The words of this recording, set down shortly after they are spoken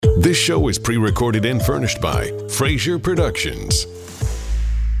This show is pre-recorded and furnished by Fraser Productions.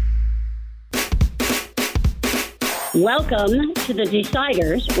 Welcome to The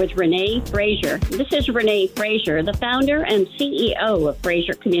Deciders with Renee Fraser. This is Renee Fraser, the founder and CEO of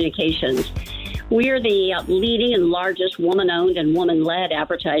Fraser Communications. We are the leading and largest woman-owned and woman-led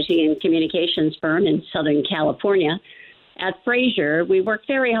advertising and communications firm in Southern California. At Fraser, we work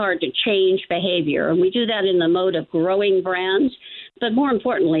very hard to change behavior, and we do that in the mode of growing brands, but more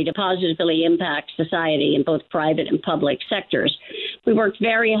importantly, to positively impact society in both private and public sectors. We work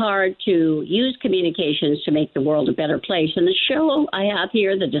very hard to use communications to make the world a better place, and the show I have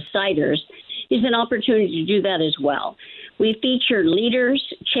here, The Deciders, is an opportunity to do that as well. We feature leaders,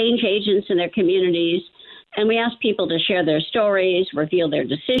 change agents in their communities, and we ask people to share their stories, reveal their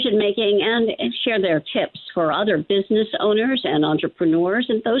decision-making, and share their tips for other business owners and entrepreneurs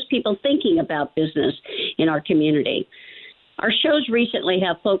and those people thinking about business in our community. Our shows recently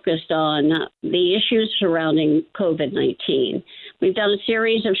have focused on the issues surrounding COVID-19. We've done a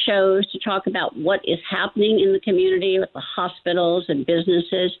series of shows to talk about what is happening in the community with the hospitals and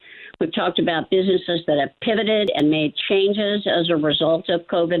businesses. We've talked about businesses that have pivoted and made changes as a result of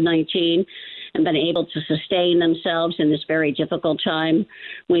COVID-19 and been able to sustain themselves in this very difficult time.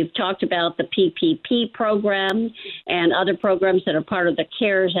 We've talked about the PPP program and other programs that are part of the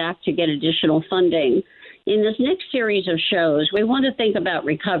CARES Act to get additional funding. In this next series of shows, we want to think about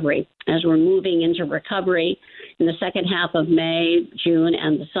recovery as we're moving into recovery in the second half of May, June,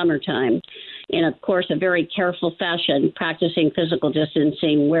 and the summertime. In, of course, a very careful fashion, practicing physical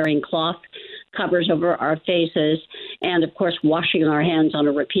distancing, wearing cloth covers over our faces, and, of course, washing our hands on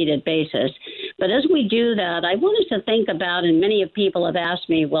a repeated basis. But as we do that, I want us to think about, and many of people have asked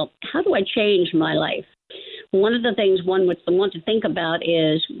me, well, how do I change my life? One of the things one would want to think about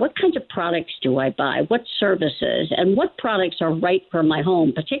is what kinds of products do I buy, what services, and what products are right for my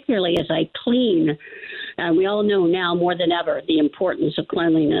home, particularly as I clean. We all know now more than ever the importance of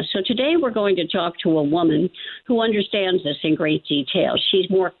cleanliness. So today we're going to talk to a woman who understands this in great detail. She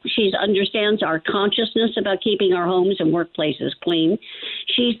understands our consciousness about keeping our homes and workplaces clean.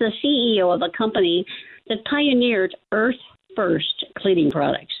 She's the CEO of a company that pioneered Earth First cleaning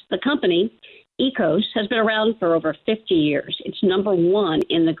products. The company, Ecos, has been around for over 50 years. It's number one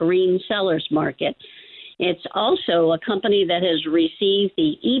in the green sellers market. It's also a company that has received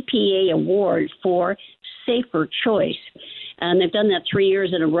the EPA award for Safer Choice. And they've done that 3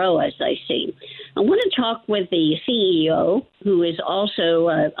 years in a row, as I see. I want to talk with the CEO, who is also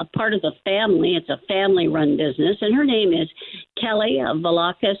a part of the family. It's a family-run business, and her name is Kelly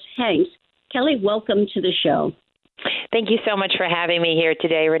Vlahakis Hanks. Kelly, welcome to the show. Thank you so much for having me here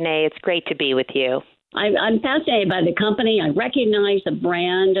today, Renee. It's great to be with you. I'm fascinated by the company. I recognize the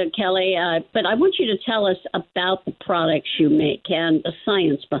brand, Kelly, but I want you to tell us about the products you make and the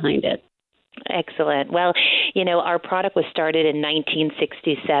science behind it. Excellent. Well, you know, our product was started in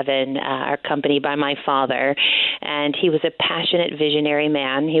 1967, our company, by my father, and he was a passionate visionary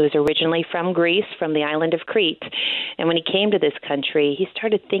man. He was originally from Greece, from the island of Crete, and when he came to this country, he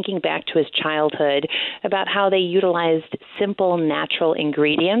started thinking back to his childhood about how they utilized simple, natural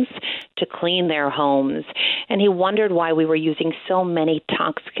ingredients to clean their homes, and he wondered why we were using so many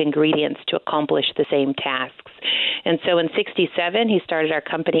toxic ingredients to accomplish the same tasks. And so in 67, he started our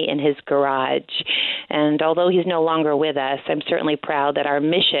company in his garage. And although he's no longer with us, I'm certainly proud that our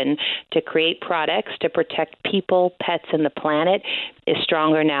mission to create products to protect people, pets, and the planet is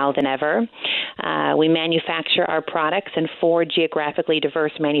stronger now than ever. We manufacture our products in 4 geographically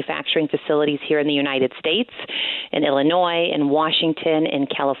diverse manufacturing facilities here in the United States, in Illinois, in Washington, in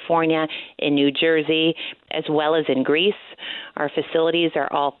California, in New Jersey, as well as in Greece. Our facilities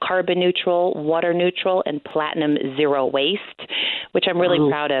are all carbon neutral, water neutral, and platinum zero waste, which I'm really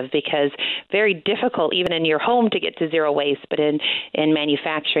proud of because very difficult even in your home to get to zero waste, but in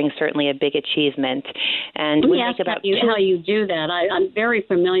manufacturing, certainly a big achievement. And we make about how you do that. I'm very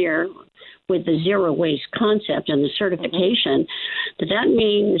familiar with the zero waste concept and the certification. But that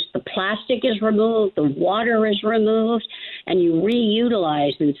means the plastic is removed, the water is removed, and you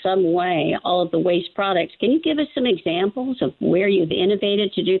reutilize in some way all of the waste products. Can you give us some examples of where you've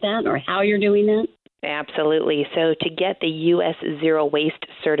innovated to do that or how you're doing that? Absolutely. So to get the U.S. Zero Waste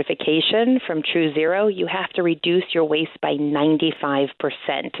certification from True Zero, you have to reduce your waste by 95%.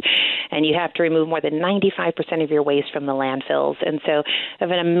 And you have to remove more than 95% of your waste from the landfills. And so I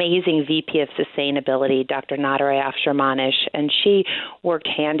have an amazing VP of Sustainability, Dr. Nadareh Afsharmanish, and she worked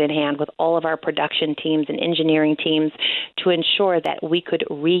hand in hand with all of our production teams and engineering teams to ensure that we could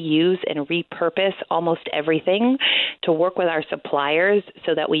reuse and repurpose almost everything, to work with our suppliers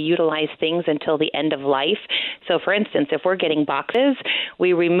so that we utilize things until the end end of life. So, for instance, if we're getting boxes,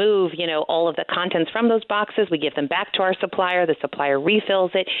 we remove, all of the contents from those boxes. We give them back to our supplier. The supplier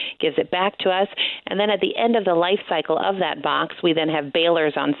refills it, gives it back to us. And then at the end of the life cycle of that box, we then have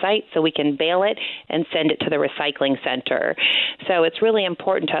balers on site so we can bale it and send it to the recycling center. So it's really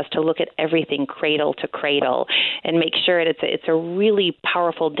important to us to look at everything cradle to cradle and make sure it's a really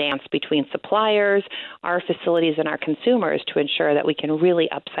powerful dance between suppliers, our facilities, and our consumers to ensure that we can really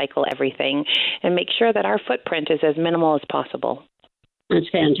upcycle everything and make sure that our footprint is as minimal as possible. That's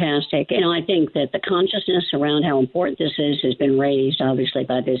fantastic. I think that the consciousness around how important this has been raised, obviously,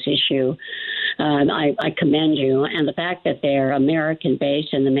 by this issue. I commend you. And the fact that they're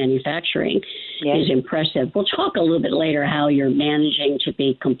American-based and the manufacturing is impressive. We'll talk a little bit later how you're managing to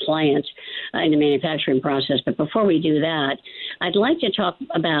be compliant in the manufacturing process. But before we do that, I'd like to talk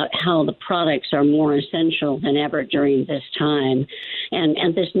about how the products are more essential than ever during this time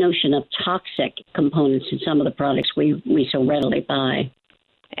and this notion of toxic components in some of the products we so readily buy.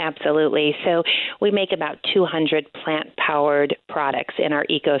 Absolutely. So we make about 200 plant-powered products in our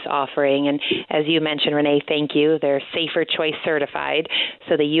ECOS offering. And as you mentioned, Renee, thank you. They're Safer Choice certified.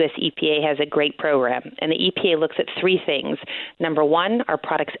 So the U.S. EPA has a great program. And the EPA looks at three things. Number one, are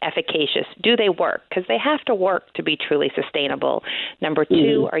products efficacious? Do they work? Because they have to work to be truly sustainable. Number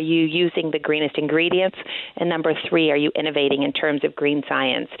two, are you using the greenest ingredients? And number three, are you innovating in terms of green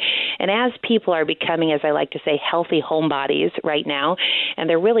science? And as people are becoming, as I like to say, healthy homebodies right now, and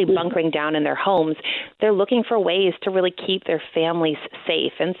they're really bunkering down in their homes, they're looking for ways to really keep their families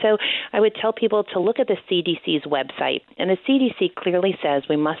safe. And so I would tell people to look at the CDC's website. And the CDC clearly says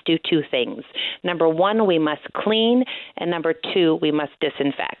we must do two things. Number one, we must clean. And number two, we must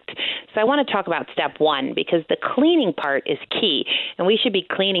disinfect. So I want to talk about step one because the cleaning part is key. And we should be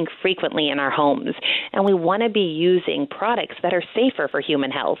cleaning frequently in our homes. And we want to be using products that are safer for human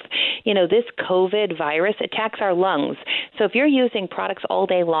health. This COVID virus attacks our lungs. So if you're using products all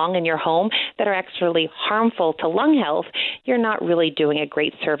day long in your home that are actually harmful to lung health, you're not really doing a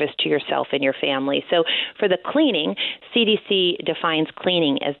great service to yourself and your family. So for the cleaning, CDC defines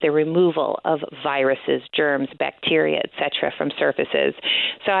cleaning as the removal of viruses, germs, bacteria, etc. from surfaces.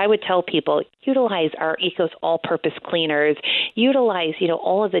 So I would tell people, utilize our ECOS all-purpose cleaners, utilize,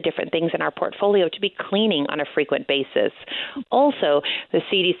 all of the different things in our portfolio to be cleaning on a frequent basis. Also, the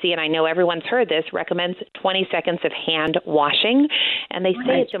CDC, and I know everyone's heard this, recommends 20 seconds of hand washing, and they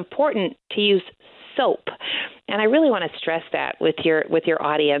say it's important to use soap. And I really want to stress that with your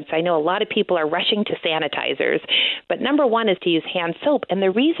audience. I know a lot of people are rushing to sanitizers, but number one is to use hand soap. And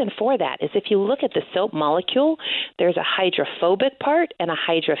the reason for that is if you look at the soap molecule, there's a hydrophobic part and a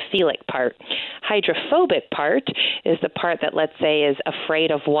hydrophilic part. Hydrophobic part is the part that, let's say, is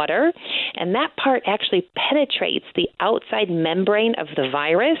afraid of water, and that part actually penetrates the outside membrane of the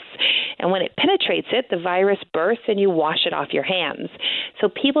virus. And when it penetrates it, the virus bursts and you wash it off your hands. So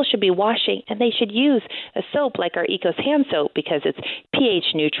people should be washing, and they should use a soap like our ECOS hand soap because it's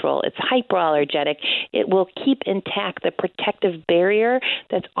pH neutral, it's hypoallergenic. It will keep intact the protective barrier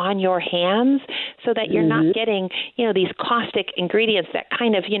that's on your hands so that you're not getting, these caustic ingredients that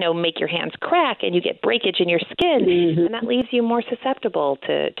kind of, make your hands crack and you get breakage in your skin, and that leaves you more susceptible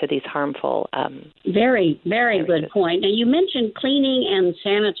to these harmful Very, very good point. Now, you mentioned cleaning and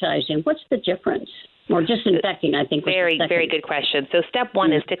sanitizing. What's the difference? Or disinfecting, I think. Very, very good question. So step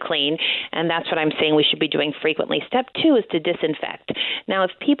one is to clean, and that's what I'm saying we should be doing frequently. Step two is to disinfect. Now,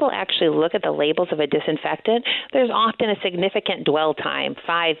 if people actually look at the labels of a disinfectant, there's often a significant dwell time,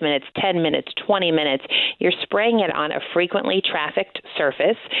 5 minutes, 10 minutes, 20 minutes. You're spraying it on a frequently trafficked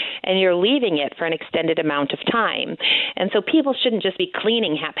surface, and you're leaving it for an extended amount of time. And so people shouldn't just be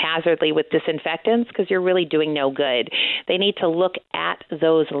cleaning haphazardly with disinfectants because you're really doing no good. They need to look at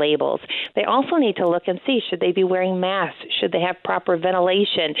those labels. They also need to look and see, should they be wearing masks? Should they have proper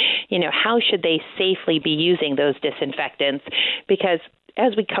ventilation? How should they safely be using those disinfectants? Because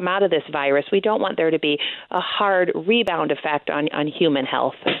as we come out of this virus, we don't want there to be a hard rebound effect on human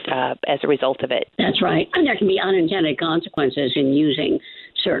health as a result of it. That's right. And there can be unintended consequences in using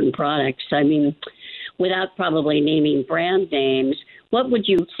certain products. I mean, without probably naming brand names, what would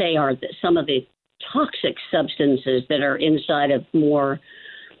you say are some of the toxic substances that are inside of more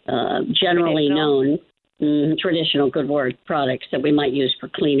generally known traditional, good word, products that we might use for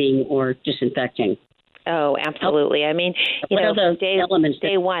cleaning or disinfecting? Oh, absolutely. I mean, what are the elements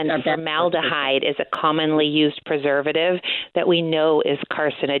day one, formaldehyde is a commonly used preservative that we know is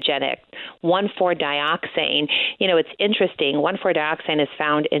carcinogenic. 1,4-dioxane, it's interesting. 1,4-dioxane is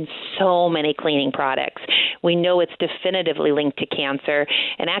found in so many cleaning products. We know it's definitively linked to cancer.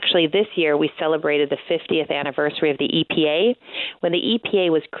 And actually, this year we celebrated the 50th anniversary of the EPA. When the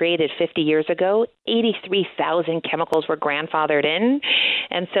EPA was created 50 years ago, 83,000 chemicals were grandfathered in.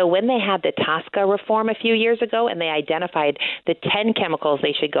 And so when they had the TSCA reform a few years ago and they identified the 10 chemicals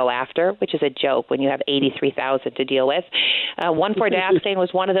they should go after, which is a joke when you have 83,000 to deal with, 1,4-dioxane was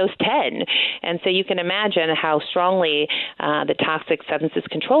one of those 10. And so you can imagine how strongly the Toxic Substances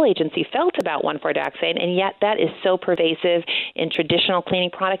Control Agency felt about 1,4-dioxane, and yet that is so pervasive in traditional cleaning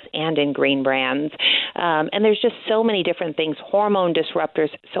products and in green brands. And there's just so many different things, hormone disruptors.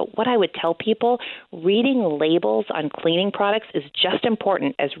 So what I would tell people, reading labels on cleaning products is just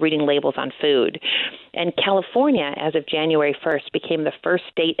important as reading labels on food. And California, as of January 1st, became the first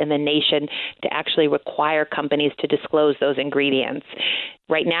state in the nation to actually require companies to disclose those ingredients.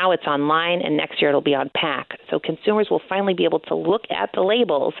 Right now it's online, and next year it'll be on pack. So consumers will finally be able to look at the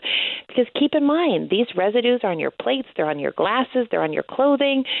labels, because keep in mind, these residues are on your plates, they're on your glasses, they're on your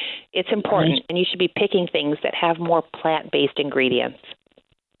clothing. It's important, and you should be picking things that have more plant-based ingredients.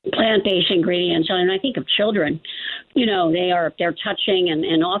 Plant-based ingredients, and I think of children. They're touching,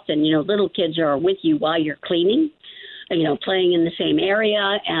 and often, little kids are with you while you're cleaning, playing in the same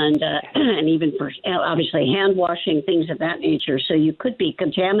area, and even for obviously hand washing, things of that nature. So you could be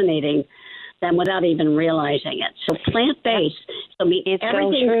contaminating them without even realizing it. So plant-based. So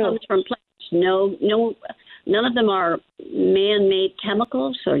everything comes from plants. No, none of them are man-made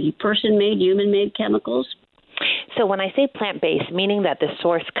chemicals or person-made, human-made chemicals. So when I say plant-based, meaning that the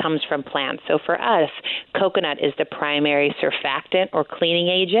source comes from plants. So for us, coconut is the primary surfactant or cleaning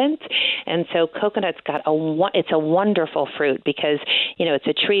agent. And so coconut's it's a wonderful fruit because, it's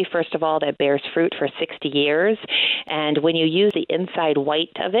a tree, first of all, that bears fruit for 60 years. And when you use the inside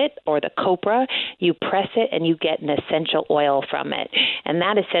white of it or the copra, you press it and you get an essential oil from it. And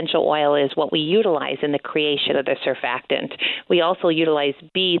that essential oil is what we utilize in the creation of the surfactant. We also utilize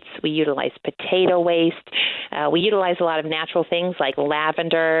beets. We utilize potato waste. We utilize a lot of natural things like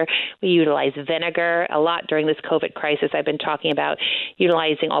lavender. We utilize vinegar a lot during this COVID crisis. I've been talking about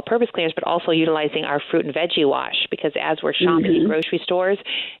utilizing all-purpose cleaners, but also utilizing our fruit and veggie wash, because as we're shopping in grocery stores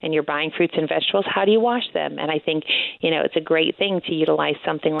and you're buying fruits and vegetables, how do you wash them? And I think, it's a great thing to utilize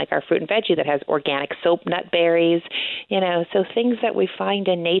something like our fruit and veggie that has organic soap nut berries, so things that we find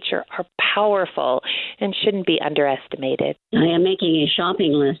in nature are powerful and shouldn't be underestimated. I am making a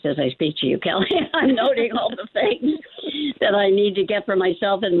shopping list as I speak to you, Kelly. I'm noting all the things that I need to get for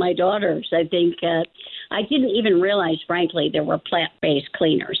myself and my daughters. I think I didn't even realize, frankly, there were plant-based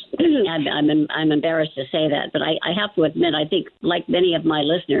cleaners. I'm embarrassed to say that, but I have to admit, I think, like many of my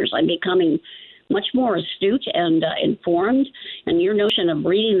listeners, I'm becoming much more astute and informed. And your notion of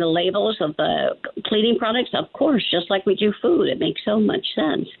reading the labels of the cleaning products, of course, just like we do food, it makes so much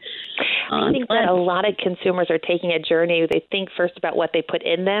sense. I think that a lot of consumers are taking a journey. They think first about what they put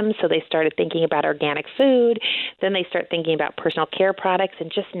in them. So they started thinking about organic food. Then they start thinking about personal care products.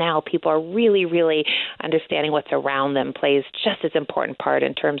 And just now people are really, really understanding what's around them plays just as important part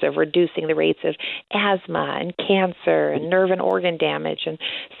in terms of reducing the rates of asthma and cancer and nerve and organ damage and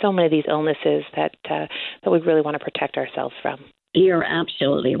so many of these illnesses that we really want to protect ourselves from. You're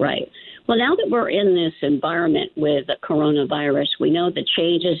absolutely right. Well, now that we're in this environment with the coronavirus, we know the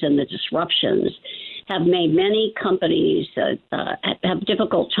changes and the disruptions have made many companies have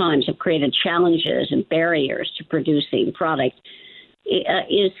difficult times, have created challenges and barriers to producing product.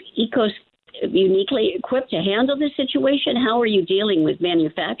 Is ECOS uniquely equipped to handle this situation? How are you dealing with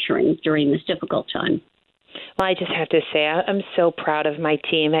manufacturing during this difficult time? Well, I just have to say, I'm so proud of my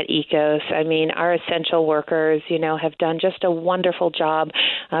team at ECOS. I mean, our essential workers, have done just a wonderful job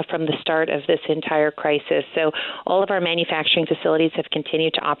from the start of this entire crisis. So all of our manufacturing facilities have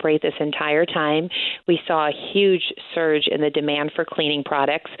continued to operate this entire time. We saw a huge surge in the demand for cleaning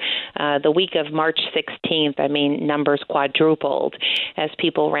products. The week of March 16th, numbers quadrupled as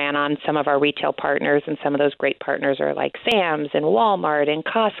people ran on some of our retail partners, and some of those great partners are like Sam's and Walmart and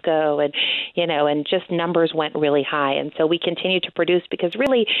Costco, and just numbers went really high. And so we continue to produce because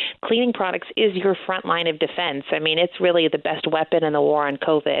really cleaning products is your front line of defense. It's really the best weapon in the war on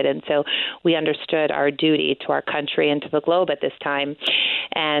COVID. And so we understood our duty to our country and to the globe at this time.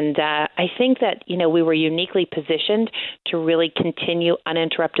 And I think that, we were uniquely positioned to really continue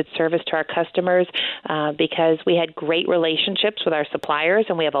uninterrupted service to our customers because we had great relationships with our suppliers,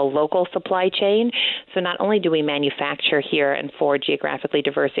 and we have a local supply chain. So not only do we manufacture here in 4 geographically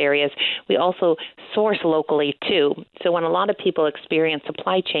diverse areas, we also source locally too. So when a lot of people experience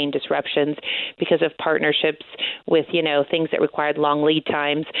supply chain disruptions because of partnerships with, things that required long lead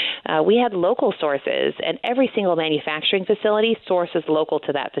times, we had local sources, and every single manufacturing facility sources local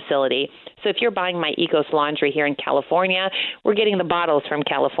to that facility. So if you're buying my Ecos laundry here in California, we're getting the bottles from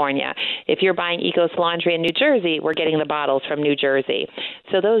California. If you're buying Ecos laundry in New Jersey, we're getting the bottles from New Jersey.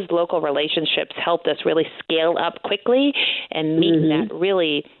 So those local relationships helped us really scale up quickly and meet that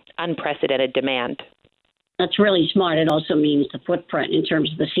really unprecedented demand. That's really smart. It also means the footprint in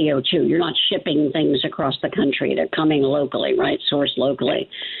terms of the CO2. You're not shipping things across the country. They're coming locally, right? Sourced locally.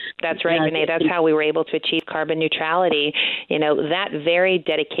 That's right, Renee. That's how we were able to achieve carbon neutrality. That very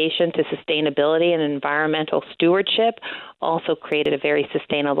dedication to sustainability and environmental stewardship also created a very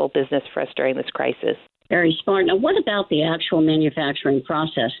sustainable business for us during this crisis. Very smart. Now, what about the actual manufacturing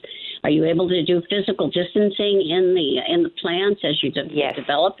process? Are you able to do physical distancing in the plants as you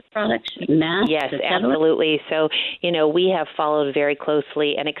develop the products, masks? Yes, absolutely. So, we have followed very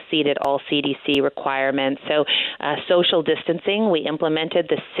closely and exceeded all CDC requirements. So, social distancing, we implemented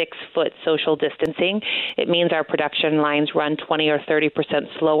the 6-foot social distancing. It means our production lines run 20 or 30%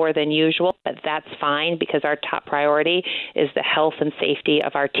 slower than usual, but that's fine because our top priority is the health and safety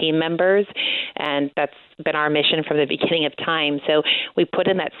of our team members, and that's been our mission from the beginning of time. So we put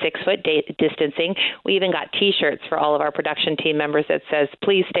in that 6-foot distancing. We even got T-shirts for all of our production team members that says,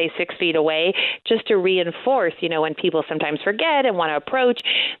 please stay 6 feet away, just to reinforce, when people sometimes forget and want to approach,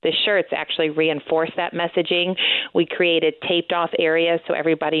 the shirts actually reinforce that messaging. We created taped off areas so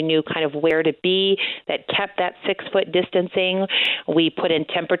everybody knew kind of where to be that kept that 6-foot distancing. We put in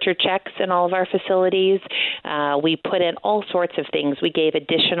temperature checks in all of our facilities. We put in all sorts of things. We gave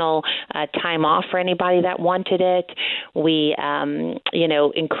additional time off for anybody that wanted it. We,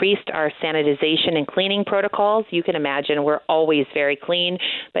 increased our sanitization and cleaning protocols. You can imagine we're always very clean,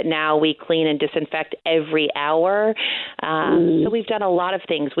 but now we clean and disinfect every hour. So we've done a lot of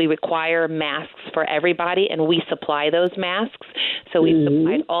things. We require masks for everybody, and we supply those masks. So we've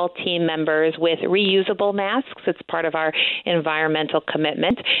supplied all team members with reusable masks. It's part of our environmental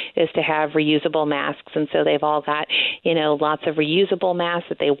commitment is to have reusable masks. And so they've all got, lots of reusable masks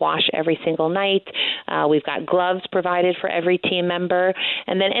that they wash every single night. We've got gloves provided for every team member.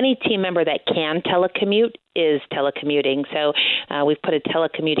 And then any team member that can telecommute is telecommuting. So we've put a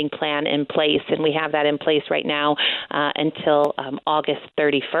telecommuting plan in place, and we have that in place right now until August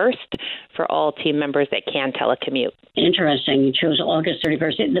 31st for all team members that can telecommute. Interesting. You chose August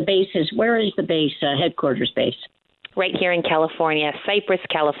 31st. The base is, where is the base, headquarters base? Right here in California, Cypress,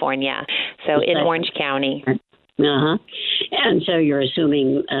 California. So in Orange County. And so you're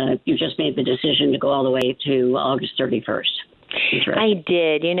assuming you just made the decision to go all the way to August 31st. I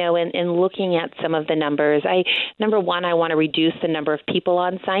did, in looking at some of the numbers. Number one, I want to reduce the number of people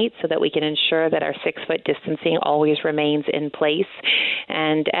on site so that we can ensure that our 6-foot distancing always remains in place.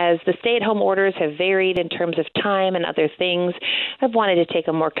 And as the stay-at-home orders have varied in terms of time and other things, I've wanted to take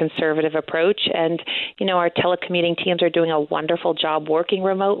a more conservative approach. And, our telecommuting teams are doing a wonderful job working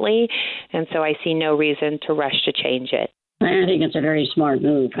remotely. And so I see no reason to rush to change it. I think it's a very smart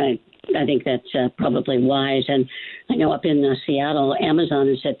move. I think that's probably wise. And I know up in Seattle, Amazon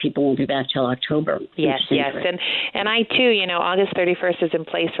has said people won't be back till October. Yes. And I, too, August 31st is in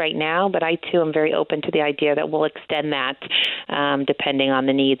place right now, but I, too, am very open to the idea that we'll extend that depending on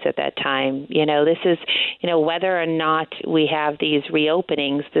the needs at that time. This is, whether or not we have these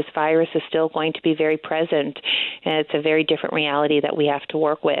reopenings, this virus is still going to be very present, and it's a very different reality that we have to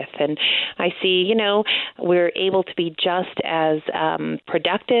work with. And I see, we're able to be just as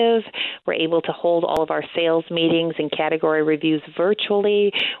productive. We're able to hold all of our sales meetings and category reviews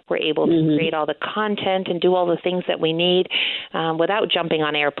virtually. We're able to create all the content and do all the things that we need without jumping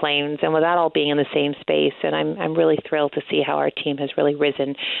on airplanes and without all being in the same space. And I'm really thrilled to see how our team has really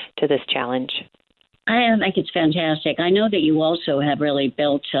risen to this challenge. I think it's fantastic. I know that you also have really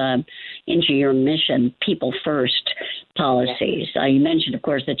built into your mission people first policies. You mentioned, of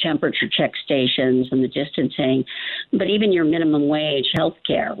course, the temperature check stations and the distancing, but even your minimum wage health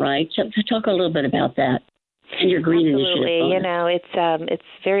care, right? So talk a little bit about that. And your green Absolutely. initiative. It's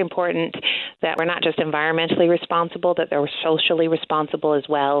very important that we're not just environmentally responsible, that we're socially responsible as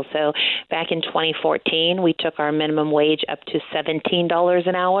well. So back in 2014, we took our minimum wage up to $17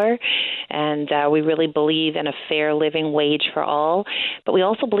 an hour, and we really believe in a fair living wage for all. But we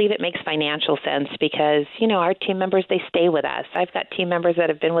also believe it makes financial sense because, our team members, they stay with us. I've got team members that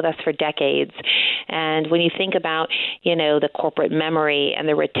have been with us for decades, And when you think about, the corporate memory and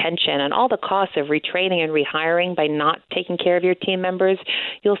the retention and all the costs of retraining and rehiring by not taking care of your team members,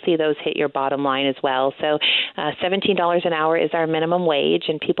 you'll see those hit your bottom line as well. So $17 an hour is our minimum wage,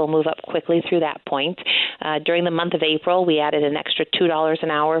 and people move up quickly through that point. During the month of April, we added an extra $2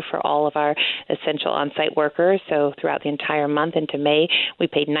 an hour for all of our essential on-site workers. So throughout the entire month into May, we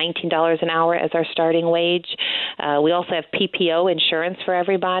paid $19 an hour as our starting wage. We also have PPO insurance for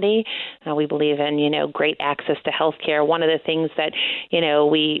everybody. We believe in, great access to health care. One of the things that,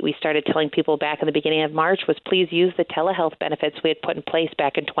 we started telling people back in the beginning of March was please use the telehealth benefits we had put in place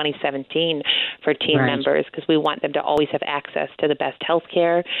back in 2017 for team members, because we want them to always have access to the best health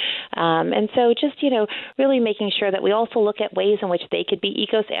care. And so just, really making sure that we also look at ways in which they could be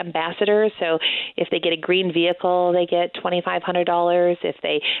ECOS ambassadors. So if they get a green vehicle, they get $2,500. If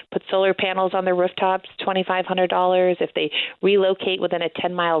they put solar panels on their rooftops, $2,500. If they relocate within a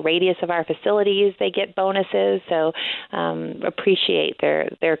 10-mile radius of our facilities, they get bonuses. So appreciate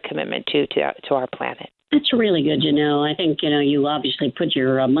their commitment to our planet. That's really good to know. I think, you obviously put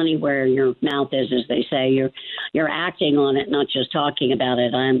your money where your mouth is, as they say. You're acting on it, not just talking about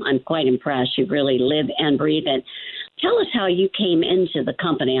it. I'm quite impressed. You really live and breathe it. Tell us how you came into the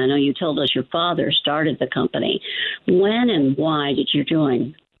company. I know you told us your father started the company. When and why did you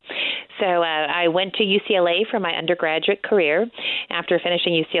join? So I went to UCLA for my undergraduate career. After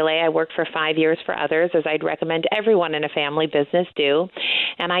finishing UCLA, I worked for 5 years for others, as I'd recommend everyone in a family business do.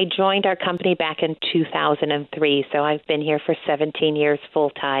 And I joined our company back in 2003. So I've been here for 17 years full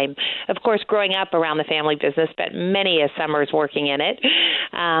time. Of course, growing up around the family business, spent many a summers working in it.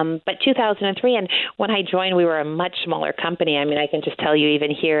 But 2003, and when I joined, we were a much smaller company. I mean, I can just tell you, even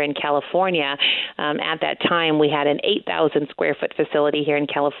here in California, at that time, we had an 8,000 square foot facility here in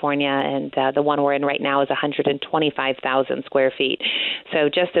California, and the one we're in right now is 125,000 square feet. So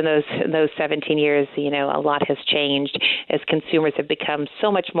just in those 17 years, a lot has changed as consumers have become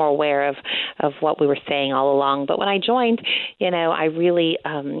so much more aware of what we were saying all along. But when I joined, I really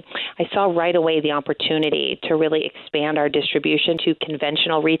I saw right away the opportunity to really expand our distribution to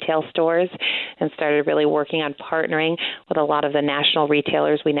conventional retail stores, and started really working on partnering with a lot of the national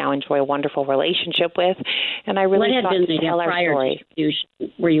retailers we now enjoy a wonderful relationship with. And I really thought to tell our story.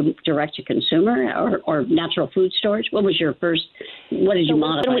 Were you direct to consumer or natural food stores? What was your first? What did you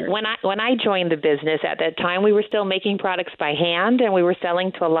modify? When I joined the business at that time, we were still making products by hand, and we were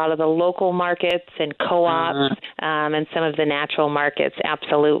selling to a lot of the local markets and co-ops and some of the natural markets.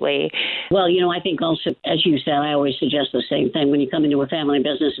 Absolutely. Well, I think also, as you said, I always suggest the same thing. When you come into a family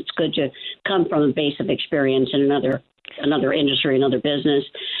business, it's good to come from a base of experience in another industry, another business.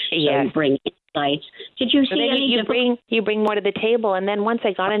 Yes. So you bring insights. Did you see any? You bring more to the table, and then once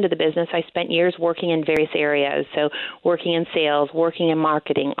I got into the business, I spent years working in various areas. So working in sales, working in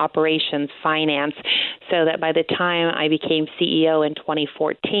marketing, operations, finance, so that by the time I became CEO in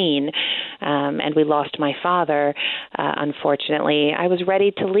 2014, and we lost my father, unfortunately, I was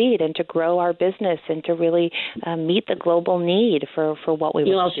ready to lead and to grow our business and to really meet the global need for what we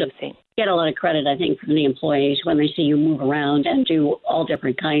were producing. Get a lot of credit, I think, from the employees when they see you move around and do all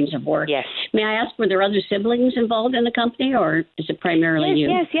different kinds of work. Yes. May I ask, were there other siblings involved in the company, or is it primarily you?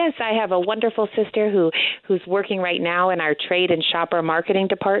 Yes. I have a wonderful sister who's working right now in our trade and shopper marketing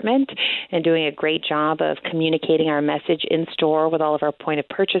department and doing a great job of communicating our message in store with all of our point of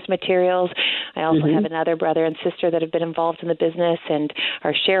purchase materials. I also have another brother and sister that have been involved in the business and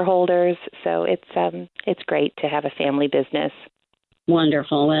are shareholders. So it's great to have a family business.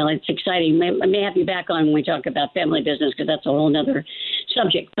 Wonderful. Well, it's exciting. I may have you back on when we talk about family business, because that's a whole other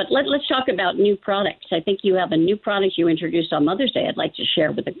subject. But let's talk about new products. I think you have a new product you introduced on Mother's Day I'd like to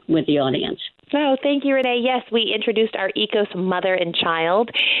share with the audience. Oh, thank you, Renee. Yes, we introduced our ECOS Mother and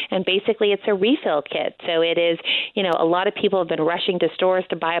Child, and basically it's a refill kit. So it is, a lot of people have been rushing to stores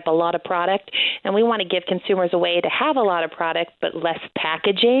to buy up a lot of product, and we want to give consumers a way to have a lot of product but less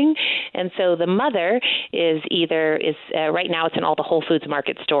packaging. And so the Mother is right now it's in all the Whole Foods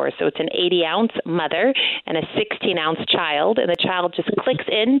Market stores. So it's an 80-ounce Mother and a 16-ounce Child, and the Child just clicks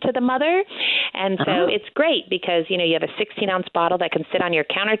into the Mother. And so it's great because, you have a 16-ounce bottle that can sit on your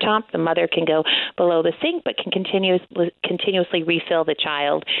countertop. The Mother can go below the sink but can continuously refill the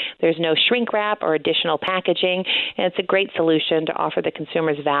Child. There's no shrink wrap or additional packaging, and it's a great solution to offer the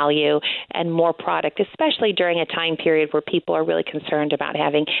consumers value and more product, especially during a time period where people are really concerned about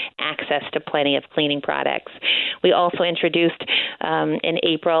having access to plenty of cleaning products. We also introduced in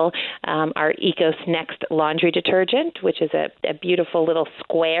April our ECOS Next laundry detergent, which is a beautiful little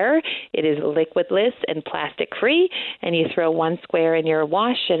square. It is liquidless and plastic-free, and you throw one square in your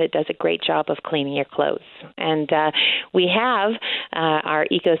wash, and it does a great job of cleaning your clothes. And we have our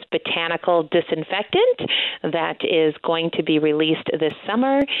Ecos Botanical Disinfectant that is going to be released this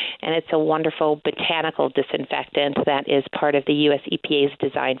summer, and it's a wonderful botanical disinfectant that is part of the U.S. EPA's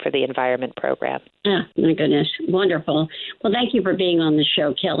Design for the Environment program. Oh, my goodness. Wonderful. Well, thank you for being on the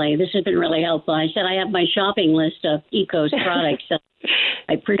show, Kelly. This has been really helpful. I said I have my shopping list of Ecos products.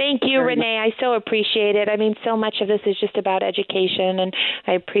 Thank you, Renee. I so appreciate it. I mean, so much of this is just about education, and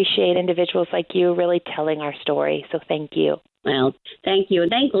I appreciate individuals like you really telling our story. So thank you. Well, thank you.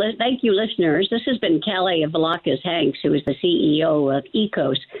 Thank you, listeners. This has been Kelly of Vlahakis Hanks, who is the CEO of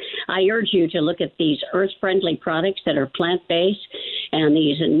Ecos. I urge you to look at these earth-friendly products that are plant-based and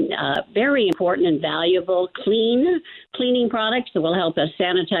these very important and valuable cleaning products that will help us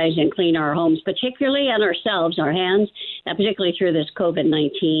sanitize and clean our homes, particularly and ourselves, our hands, particularly through this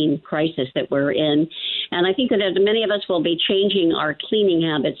COVID-19 crisis that we're in. And I think that many of us will be changing our cleaning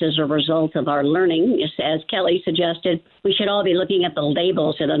habits as a result of our learning. As Kelly suggested, we should all be looking at the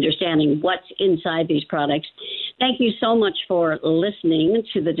labels and understanding what's inside these products. Thank you so much for listening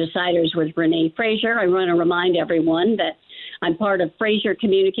to The Deciders with Renee Fraser. I want to remind everyone that I'm part of Fraser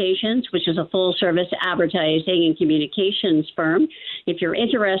Communications, which is a full-service advertising and communications firm. If you're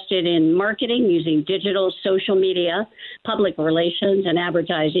interested in marketing using digital, social media, public relations, and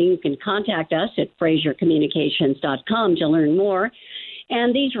advertising, you can contact us at FraserCommunications.com to learn more.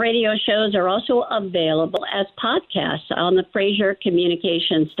 And these radio shows are also available as podcasts on the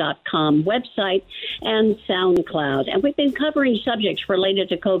FraserCommunications.com website and SoundCloud. And we've been covering subjects related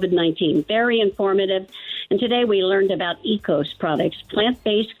to COVID-19, very informative. And today we learned about Ecos products,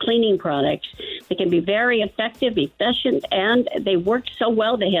 plant-based cleaning products. They can be very effective, efficient, and they work so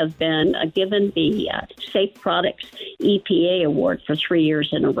well they have been given the Safe Products EPA Award for 3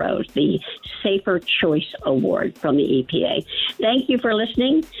 years in a row, the Safer Choice Award from the EPA. Thank you for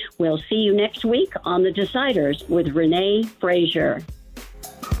listening. We'll see you next week on The Deciders with Renee Fraser.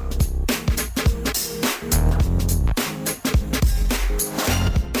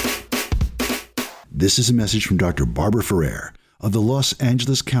 This is a message from Dr. Barbara Ferrer of the Los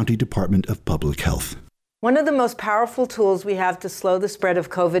Angeles County Department of Public Health. One of the most powerful tools we have to slow the spread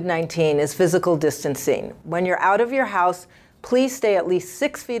of COVID-19 is physical distancing. When you're out of your house, please stay at least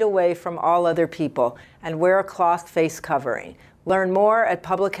 6 feet away from all other people and wear a cloth face covering. Learn more at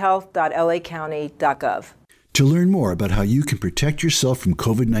publichealth.lacounty.gov. To learn more about how you can protect yourself from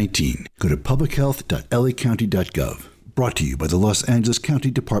COVID-19, go to publichealth.lacounty.gov. Brought to you by the Los Angeles County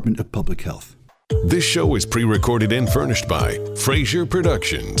Department of Public Health. This show is pre-recorded and furnished by Fraser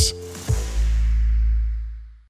Productions.